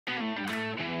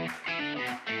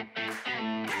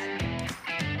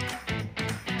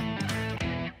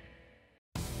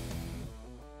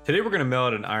Today we're going to mill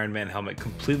out an Iron Man helmet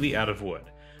completely out of wood.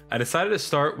 I decided to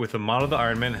start with a model of the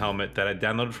Iron Man helmet that I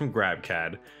downloaded from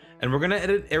GrabCAD, and we're going to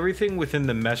edit everything within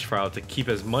the mesh file to keep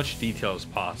as much detail as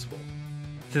possible.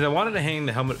 Since I wanted to hang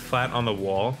the helmet flat on the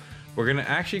wall, we're going to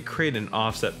actually create an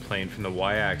offset plane from the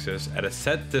y-axis at a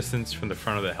set distance from the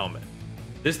front of the helmet.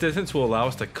 This distance will allow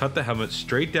us to cut the helmet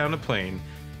straight down the plane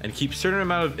and keep a certain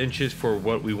amount of inches for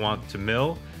what we want to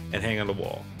mill and hang on the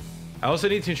wall. I also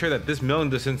need to ensure that this milling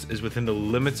distance is within the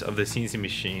limits of the CNC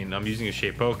machine. I'm using a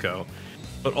Shapeoko,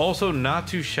 but also not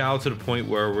too shallow to the point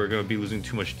where we're going to be losing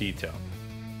too much detail.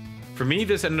 For me,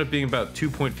 this ended up being about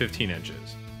 2.15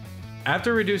 inches.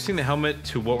 After reducing the helmet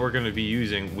to what we're going to be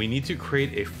using, we need to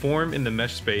create a form in the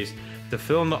mesh space to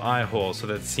fill in the eye holes so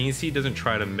that CNC doesn't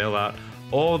try to mill out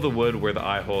all of the wood where the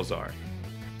eye holes are.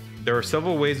 There are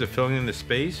several ways of filling in the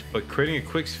space, but creating a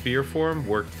quick sphere form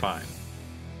worked fine.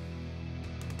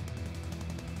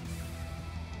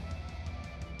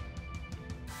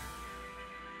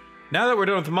 Now that we're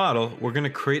done with the model, we're going to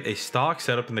create a stock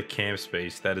setup in the cam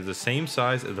space that is the same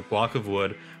size as the block of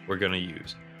wood we're going to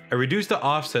use. I reduced the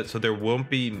offset so there won't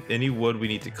be any wood we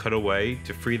need to cut away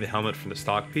to free the helmet from the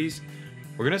stock piece.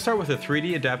 We're going to start with a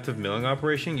 3D adaptive milling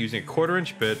operation using a 1/4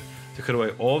 inch bit to cut away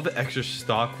all of the extra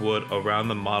stock wood around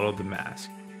the model of the mask.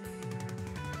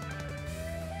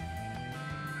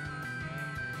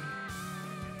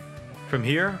 From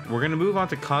here, we're going to move on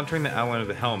to contouring the outline of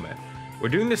the helmet. We're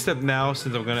doing this step now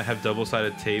since I'm going to have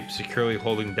double-sided tape securely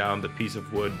holding down the piece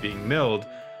of wood being milled,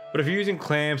 but if you're using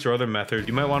clamps or other methods,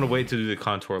 you might want to wait to do the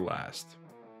contour last.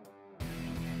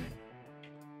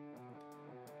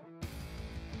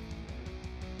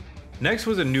 Next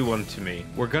was a new one to me.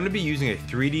 We're going to be using a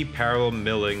 3D parallel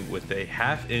milling with a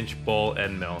 1/2 inch ball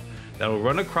end mill that will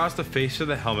run across the face of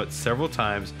the helmet several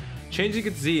times, changing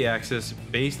its Z-axis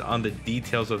based on the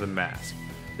details of the mask.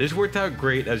 This worked out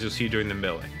great, as you'll see during the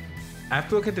milling.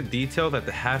 After looking at the detail that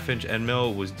the 1/2 inch end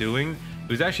mill was doing,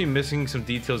 it was actually missing some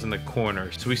details in the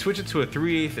corners, so we switched it to a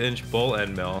 3/8 inch ball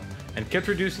end mill and kept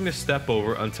reducing the step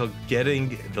over until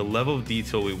getting the level of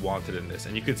detail we wanted in this,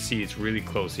 and you could see it's really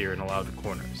close here in a lot of the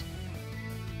corners.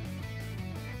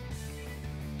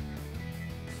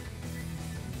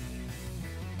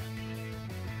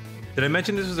 Did I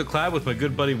mention this was a collab with my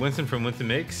good buddy Winston from Winston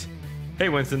Makes? Hey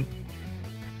Winston!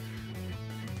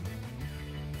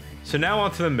 So now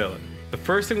on to the milling. The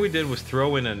first thing we did was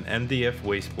throw in an MDF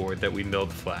wasteboard that we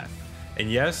milled flat. And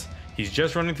yes, he's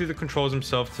just running through the controls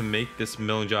himself to make this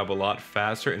milling job a lot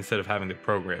faster instead of having to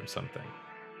program something.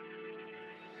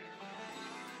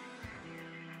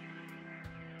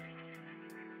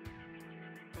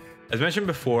 As mentioned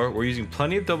before, we're using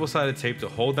plenty of double-sided tape to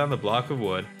hold down the block of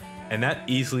wood, and that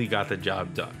easily got the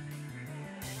job done.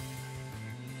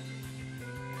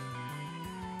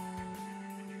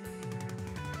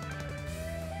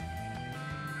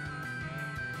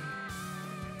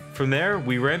 From there,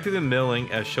 we ran through the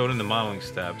milling as shown in the modeling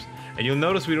steps, and you'll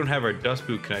notice we don't have our dust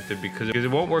boot connected because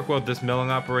it won't work well with this milling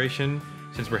operation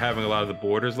since we're having a lot of the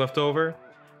borders left over,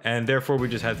 and therefore we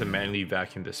just had to manually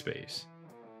vacuum the space.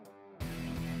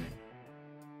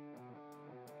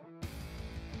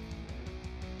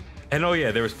 And oh yeah,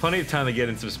 there was plenty of time to get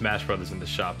into Smash Brothers in the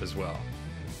shop as well.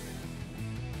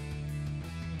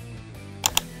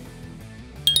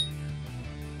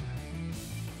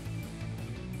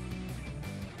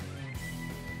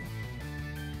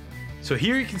 So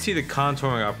here you can see the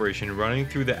contouring operation running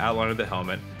through the outline of the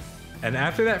helmet, and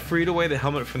after that freed away the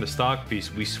helmet from the stock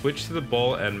piece, we switched to the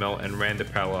ball end mill and ran the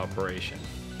parallel operation.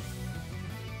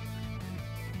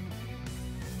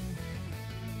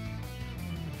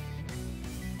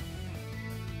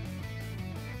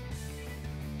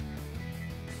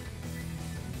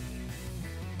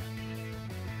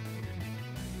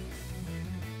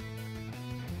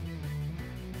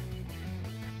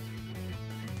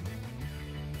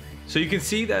 So you can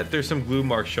see that there's some glue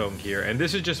marks showing here, and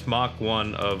this is just Mach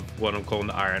 1 of what I'm calling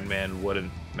the Iron Man wooden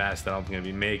mask that I'm going to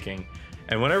be making.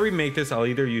 And whenever we make this, I'll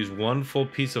either use one full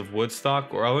piece of wood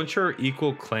stock, or I'll ensure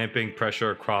equal clamping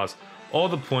pressure across all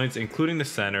the points, including the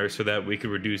center, so that we can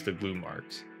reduce the glue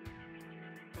marks.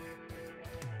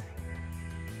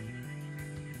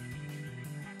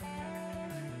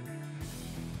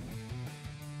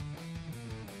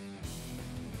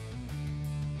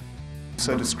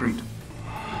 So discreet.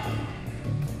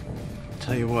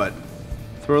 Tell you what,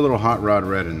 throw a little hot rod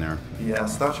red in there.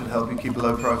 Yes, that should help you keep a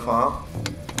low profile.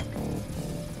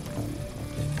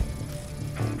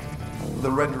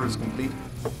 The render is complete.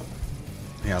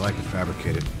 Yeah, I like it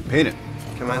fabricated. Paint it.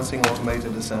 Commencing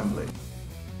automated assembly.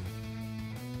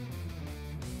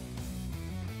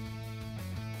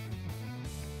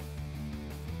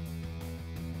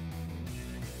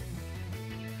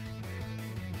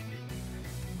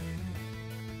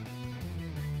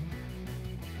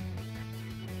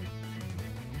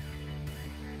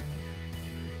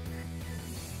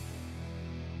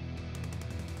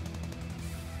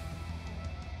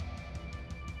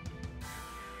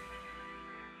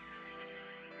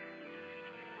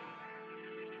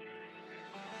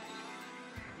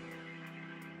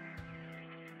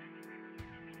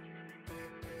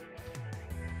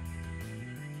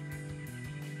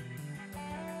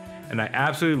 and I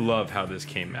absolutely love how this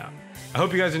came out. I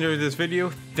hope you guys enjoyed this video.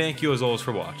 Thank you as always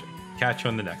for watching. Catch you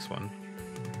on the next one.